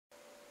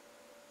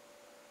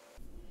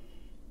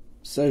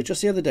So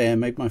just the other day I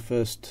made my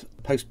first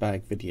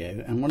postbag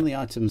video, and one of the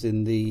items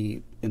in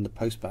the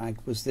postbag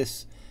was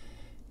this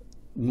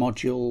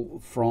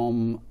module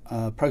from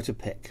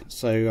proto-pic.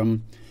 So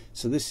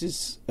this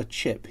is a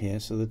chip here.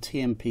 So the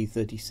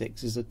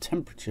TMP36 is a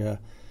temperature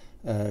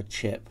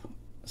chip,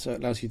 so it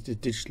allows you to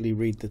digitally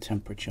read the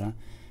temperature.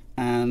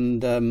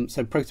 And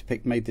so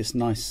proto-pic made this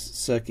nice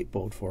circuit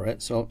board for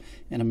it. So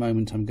in a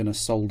moment I'm going to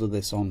solder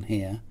this on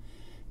here,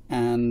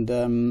 and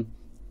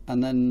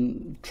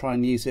then try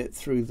and use it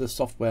through the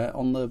software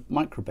on the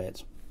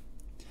microbit.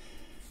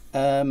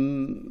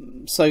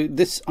 So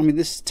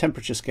this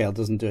temperature scale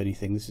doesn't do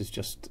anything. This is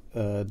just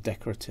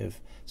decorative.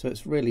 So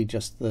it's really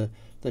just the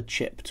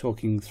chip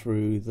talking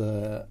through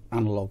the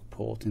analog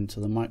port into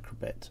the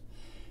microbit,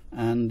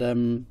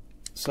 and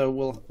so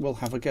we'll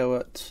have a go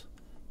at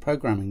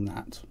programming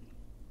that.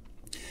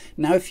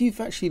 Now, if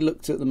you've actually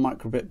looked at the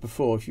microbit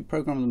before, if you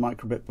programmed the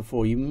microbit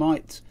before, you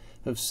might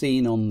have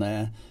seen on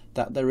there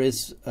that there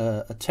is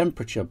a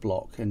temperature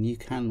block, and you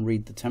can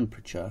read the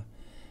temperature,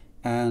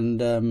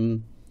 and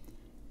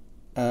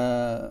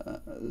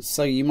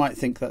so you might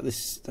think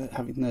that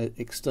having the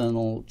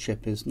external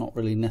chip is not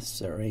really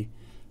necessary,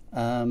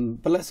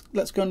 but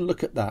let's go and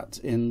look at that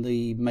in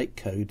the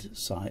makecode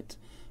site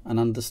and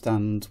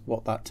understand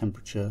what that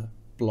temperature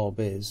blob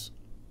is.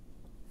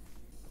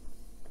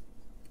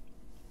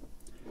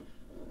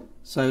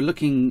 So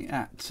looking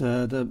at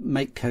the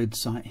makecode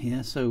site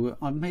here, so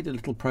I've made a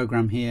little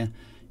program here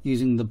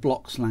using the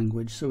blocks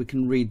language so we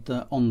can read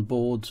the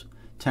onboard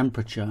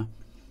temperature.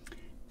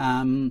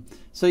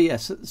 So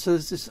yes, so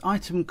there's this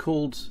item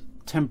called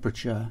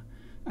temperature,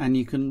 and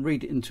you can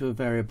read it into a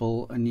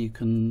variable, and you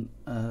can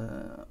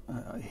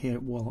here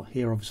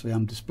obviously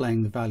I'm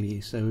displaying the value,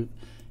 so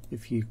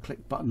if you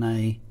click button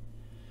A,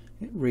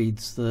 it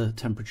reads the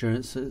temperature.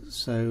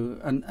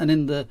 And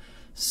in the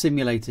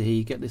simulator here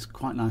you get this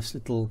quite nice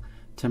little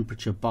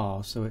temperature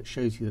bar, so it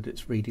shows you that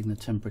it's reading the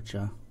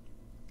temperature.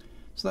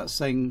 So that's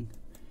saying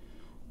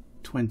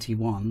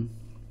 21.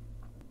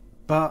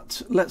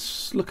 But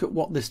let's look at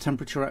what this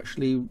temperature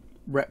actually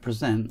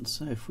represents.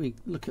 So if we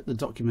look at the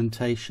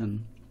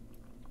documentation,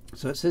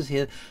 so it says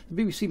here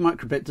the BBC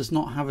microbit does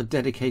not have a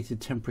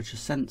dedicated temperature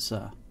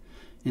sensor.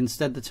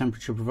 Instead, the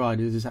temperature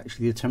provided is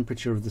actually the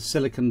temperature of the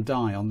silicon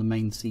die on the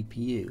main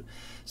CPU.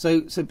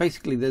 So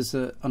basically there's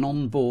an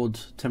onboard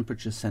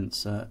temperature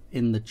sensor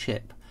in the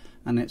chip,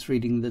 and it's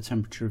reading the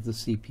temperature of the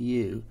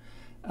CPU.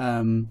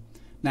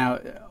 Now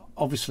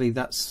obviously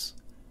that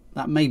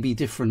may be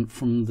different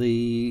from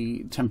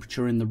the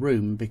temperature in the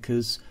room,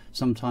 because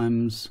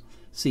sometimes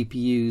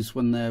CPUs,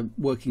 when they're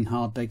working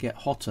hard, they get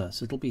hotter,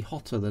 so it'll be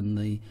hotter than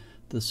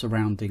the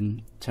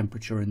surrounding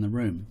temperature in the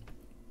room.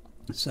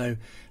 So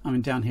I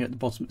mean, down here at the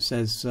bottom it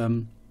says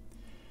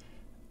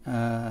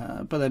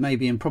but there may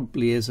be and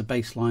probably is a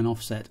baseline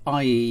offset,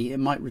 i.e. it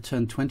might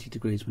return 20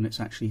 degrees when it's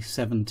actually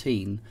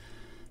 17,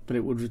 but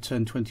it would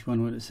return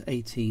 21 when it's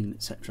 18,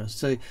 etc.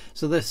 So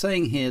they're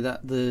saying here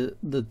that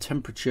the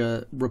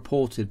temperature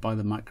reported by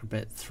the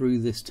microbit through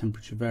this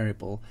temperature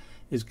variable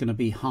is going to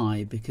be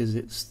high because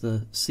it's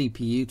the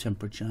CPU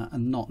temperature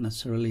and not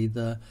necessarily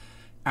the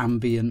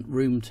ambient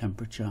room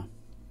temperature.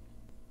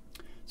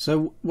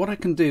 So what I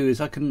can do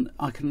is I can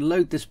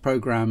load this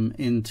program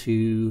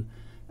into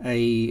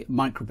a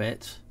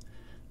microbit,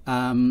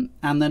 and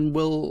then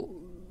we'll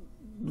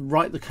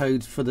write the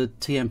code for the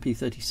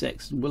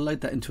TMP36, and we'll load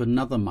that into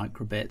another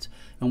microbit,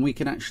 and we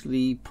can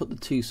actually put the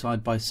two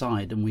side by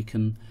side, and we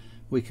can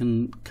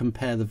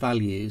compare the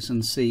values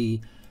and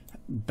see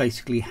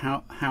basically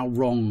how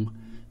wrong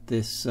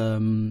this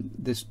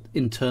this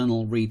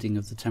internal reading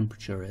of the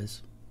temperature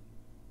is.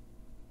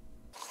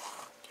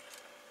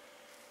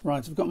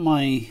 Right, I've got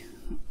my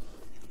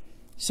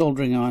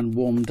soldering iron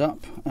warmed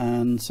up,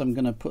 and so I'm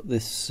going to put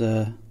this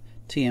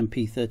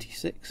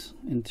TMP36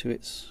 into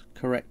its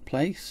correct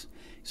place.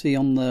 See,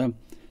 on the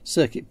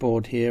circuit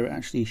board here it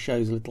actually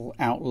shows a little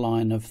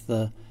outline of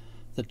the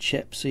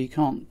chip, so you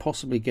can't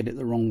possibly get it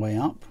the wrong way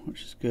up,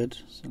 which is good.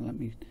 So let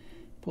me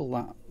pull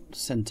that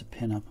center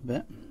pin up a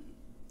bit.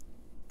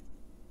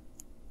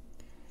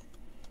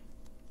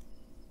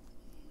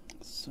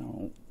 So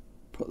I'll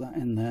put that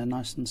in there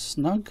nice and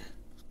snug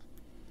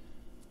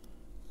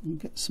and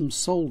get some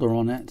solder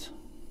on it.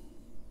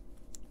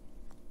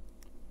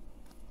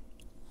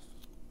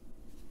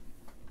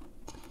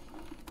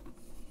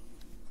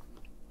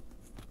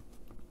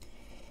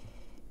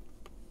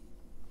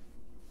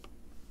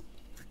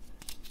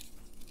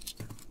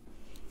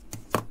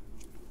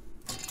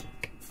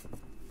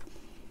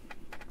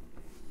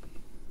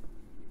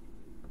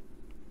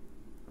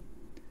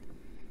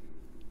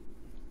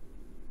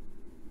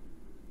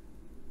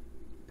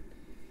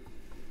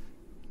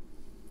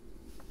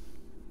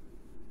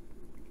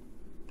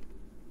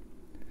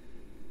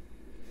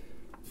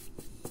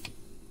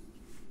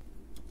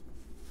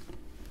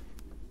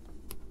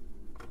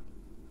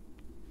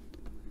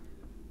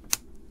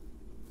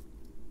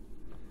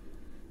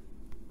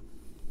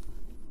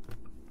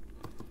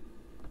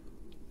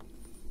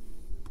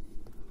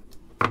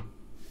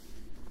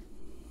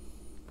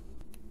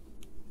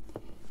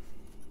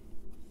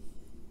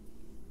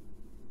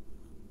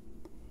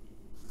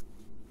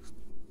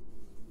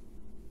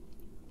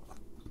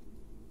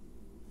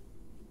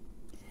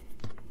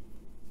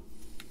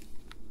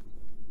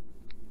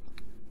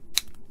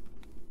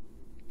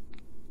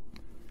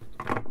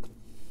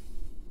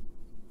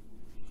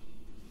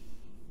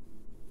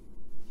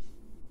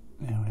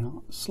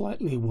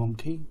 slightly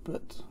wonky,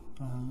 but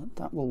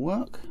that will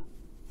work.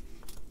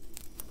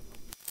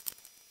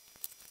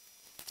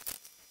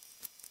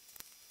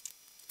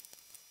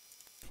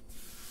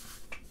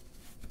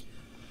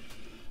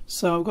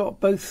 So I've got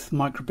both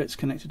microbits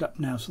connected up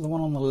now. So the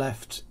one on the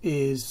left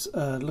is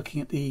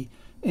looking at the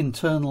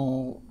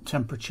internal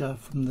temperature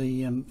from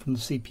the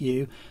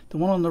CPU. The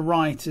one on the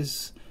right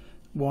is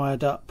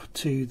wired up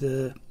to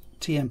the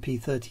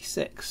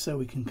TMP36, so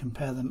we can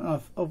compare them.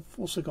 I've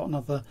also got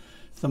another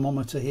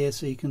thermometer here,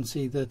 so you can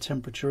see the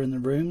temperature in the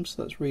room.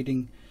 So that's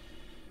reading,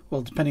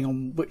 well, depending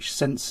on which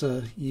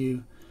sensor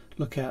you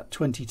look at,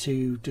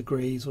 22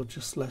 degrees or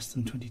just less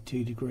than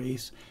 22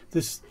 degrees.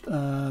 This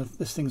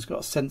thing's got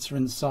a sensor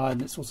inside,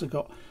 and it's also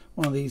got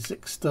one of these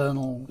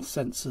external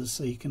sensors,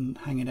 so you can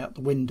hang it out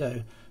the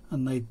window,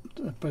 and they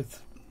are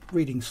both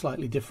reading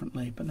slightly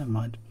differently, but never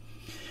mind.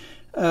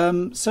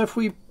 So if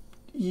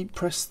you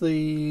press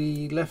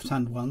the left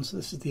hand one, so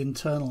this is the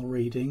internal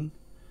reading,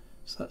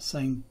 so that's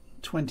saying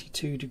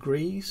 22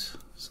 degrees,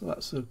 so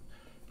that's a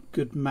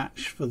good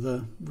match for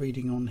the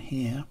reading on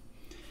here.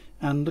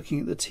 And looking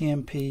at the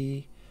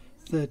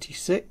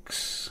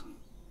TMP36,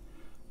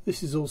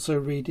 this is also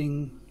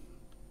reading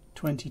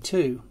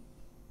 22.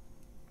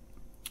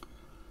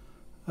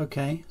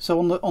 Okay, so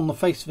on the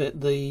face of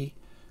it, the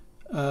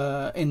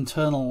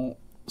internal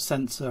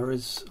sensor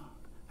is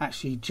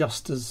actually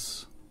just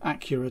as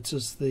accurate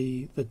as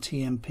the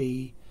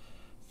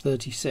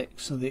TMP36,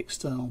 so the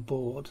external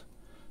board.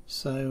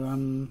 So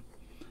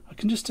I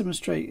can just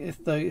demonstrate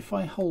if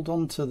I hold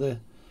on to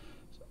the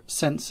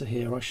sensor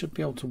here, I should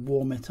be able to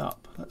warm it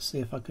up. Let's see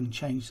if I can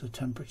change the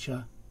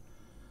temperature.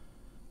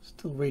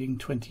 Still reading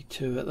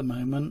 22 at the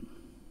moment.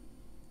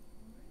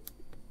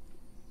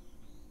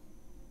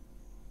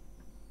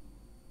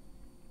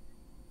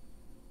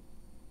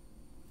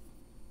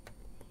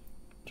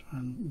 Try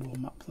and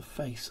warm up the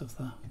face of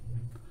the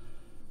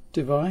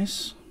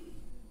device.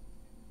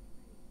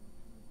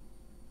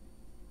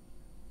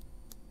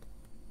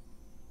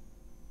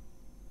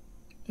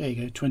 There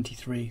you go,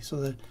 23. So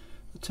the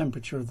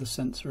temperature of the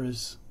sensor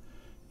is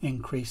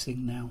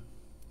increasing now.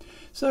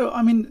 So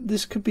I mean,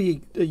 this could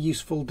be a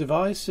useful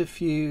device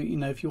if you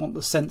want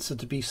the sensor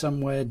to be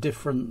somewhere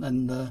different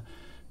than the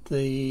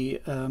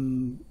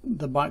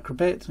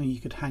microbit, and you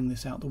could hang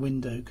this out the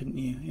window, couldn't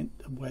you? In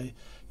a way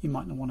you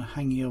might not want to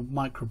hang your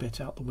microbit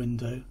out the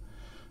window.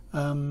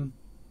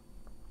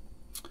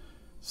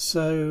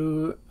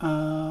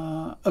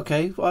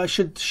 Okay, well, I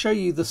should show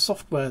you the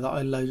software that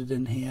I loaded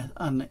in here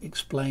and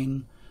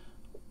explain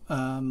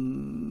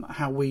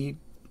how we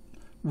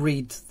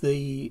read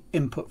the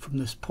input from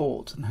this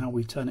port and how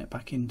we turn it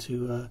back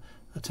into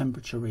a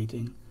temperature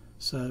reading.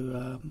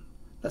 So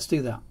let's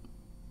do that.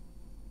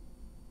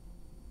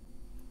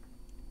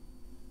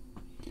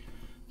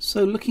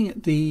 So looking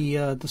at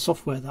the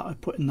software that I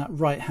put in that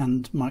right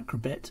hand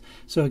microbit,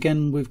 so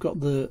again we've got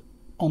the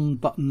on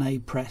button A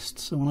pressed,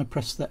 so when I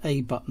press the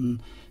A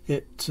button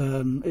it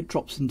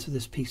drops into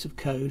this piece of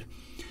code.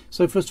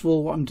 So first of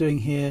all, what I'm doing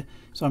here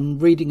is I'm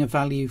reading a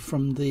value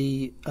from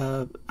the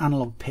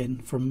analog pin,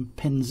 from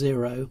pin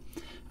 0,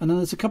 and then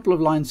there's a couple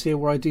of lines here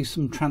where I do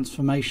some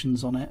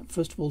transformations on it.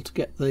 First of all, to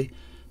get the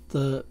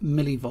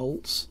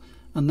millivolts,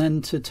 and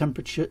then to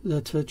temperature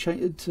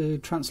to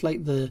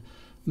translate the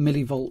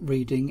millivolt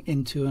reading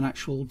into an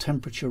actual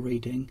temperature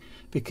reading,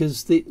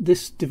 because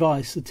this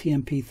device, the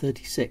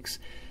TMP36,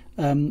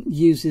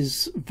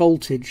 uses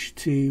voltage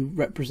to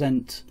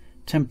represent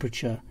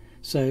temperature.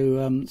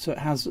 So it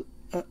has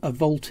a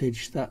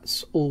voltage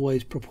that's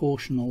always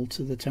proportional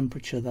to the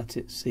temperature that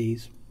it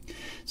sees.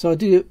 So I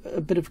do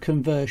a bit of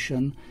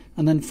conversion,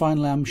 and then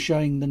finally I'm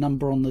showing the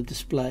number on the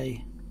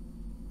display.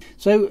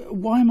 So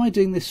why am I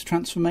doing this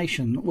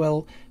transformation?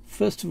 Well,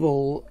 first of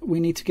all, we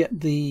need to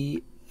get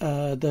the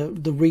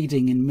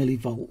reading in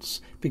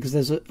millivolts, because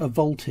there's a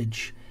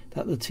voltage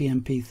that the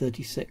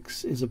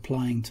TMP36 is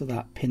applying to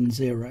that pin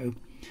 0.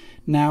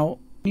 Now,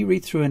 when you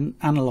read through an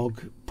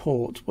analog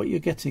port, what you're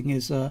getting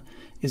is a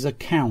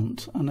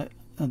count, and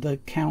the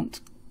count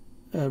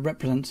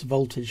represents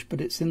voltage, but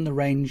it's in the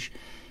range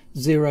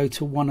 0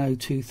 to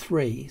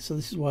 1023. So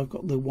this is why I've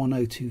got the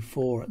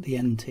 1024 at the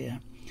end here.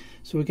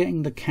 So we're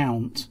getting the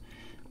count,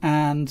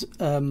 and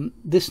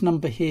this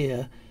number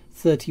here,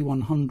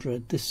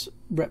 3100, this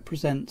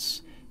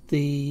represents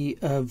the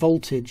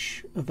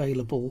voltage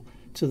available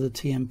to the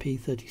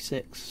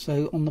TMP36.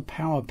 So on the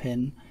power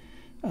pin,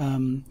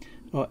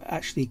 or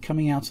actually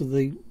coming out of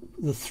the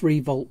 3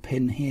 volt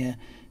pin here,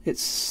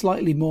 it's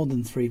slightly more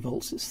than 3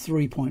 volts, it's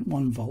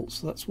 3.1 volts.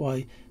 So that's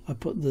why I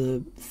put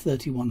the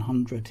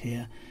 3100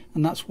 here,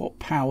 and that's what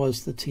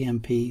powers the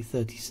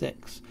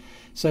TMP36.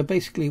 So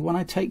basically, when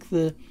I take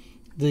the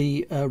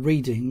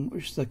reading,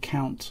 which is the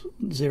count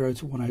 0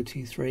 to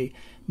 1023,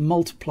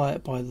 multiply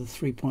it by the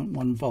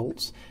 3.1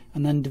 volts,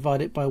 and then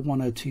divide it by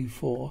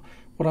 1024,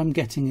 what I'm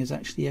getting is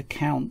actually a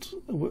count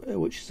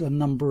which is a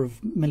number of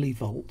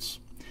millivolts.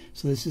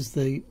 So this is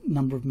the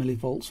number of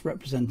millivolts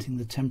representing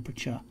the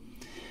temperature.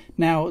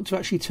 Now, to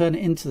actually turn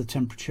it into the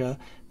temperature,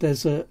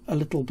 there's a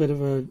little bit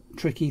of a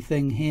tricky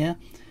thing here.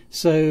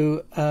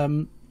 So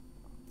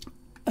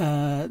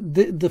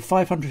the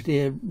 500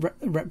 here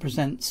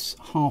represents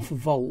half a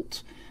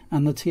volt,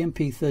 and the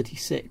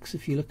TMP36,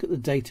 if you look at the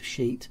data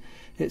sheet,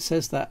 it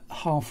says that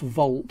half a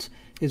volt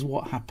is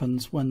what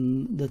happens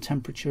when the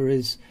temperature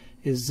is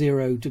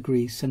 0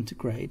 degrees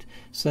centigrade.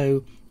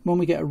 So when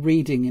we get a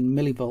reading in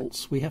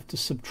millivolts, we have to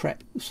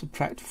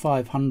subtract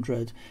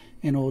 500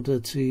 in order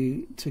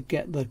to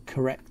get the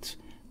correct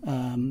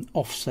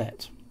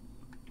offset.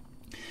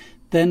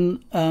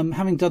 Then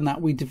having done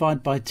that, we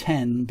divide by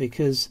 10,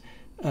 because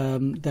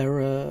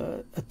there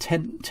are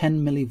 10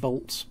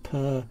 millivolts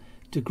per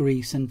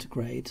degree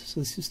centigrade. So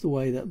this is the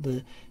way that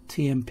the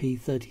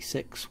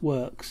TMP36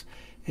 works.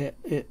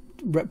 It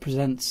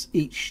represents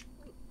each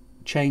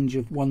change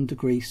of 1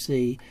 degree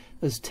C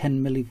as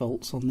 10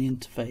 millivolts on the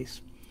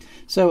interface.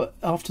 So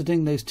after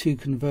doing those two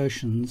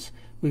conversions,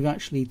 we've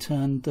actually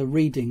turned the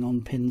reading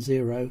on pin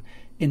 0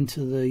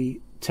 into the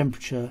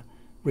temperature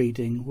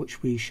reading,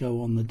 which we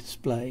show on the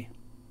display.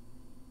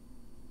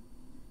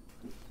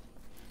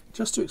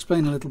 Just to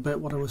explain a little bit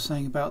what I was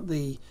saying about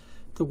the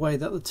way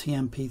that the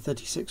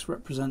TMP36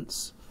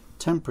 represents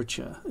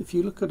temperature, if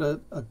you look at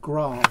a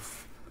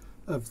graph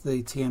of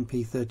the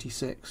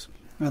TMP36,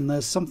 and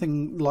there's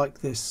something like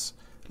this,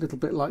 a little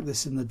bit like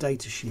this in the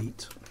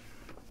datasheet.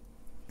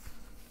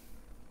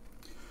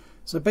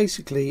 So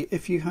basically,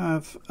 if you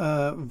have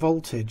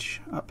voltage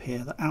up here,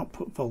 the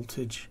output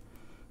voltage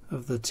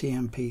of the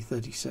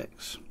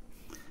TMP36,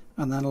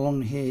 and then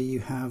along here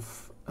you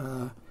have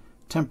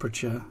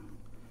temperature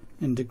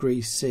in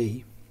degrees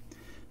C,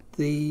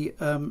 the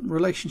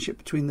relationship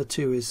between the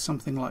two is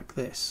something like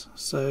this.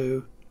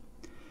 So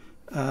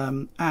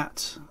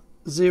at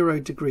 0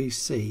 degrees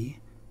C,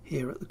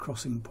 here at the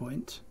crossing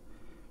point,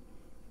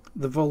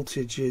 the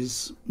voltage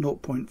is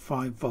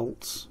 0.5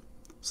 volts.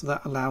 So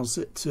that allows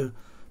it to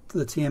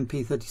the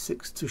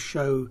TMP36 to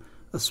show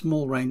a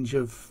small range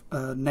of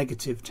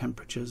negative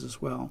temperatures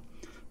as well.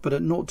 But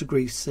at 0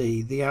 degrees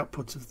C, the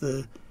output of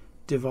the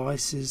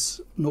device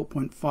is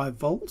 0.5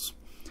 volts.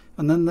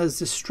 And then there's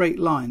this straight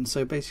line,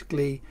 so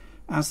basically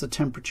as the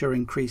temperature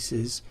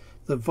increases,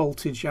 the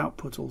voltage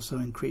output also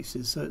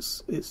increases, so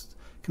it's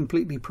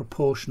completely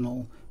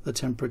proportional, the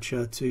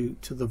temperature to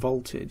the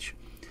voltage.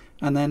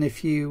 And then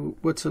if you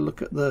were to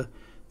look at the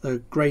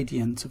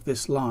gradient of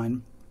this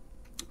line,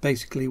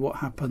 basically what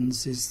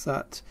happens is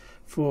that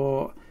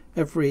for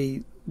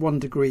every 1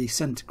 degree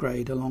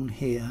centigrade along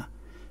here,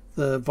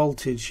 the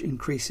voltage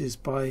increases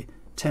by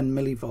 10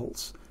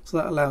 millivolts. So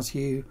that allows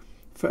you,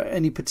 for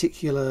any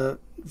particular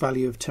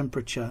value of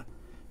temperature,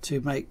 to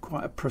make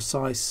quite a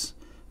precise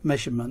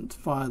measurement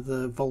via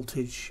the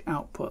voltage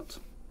output.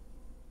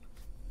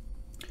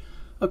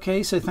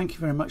 Okay, so thank you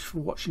very much for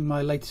watching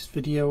my latest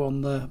video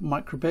on the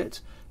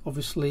microbit.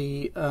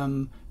 Obviously,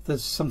 if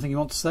there's something you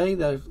want to say,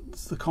 there's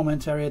the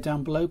comment area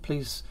down below.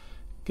 Please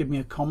give me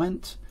a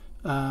comment,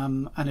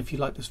 and if you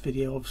like this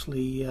video,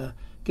 obviously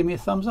give me a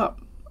thumbs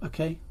up.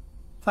 Okay,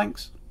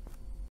 thanks.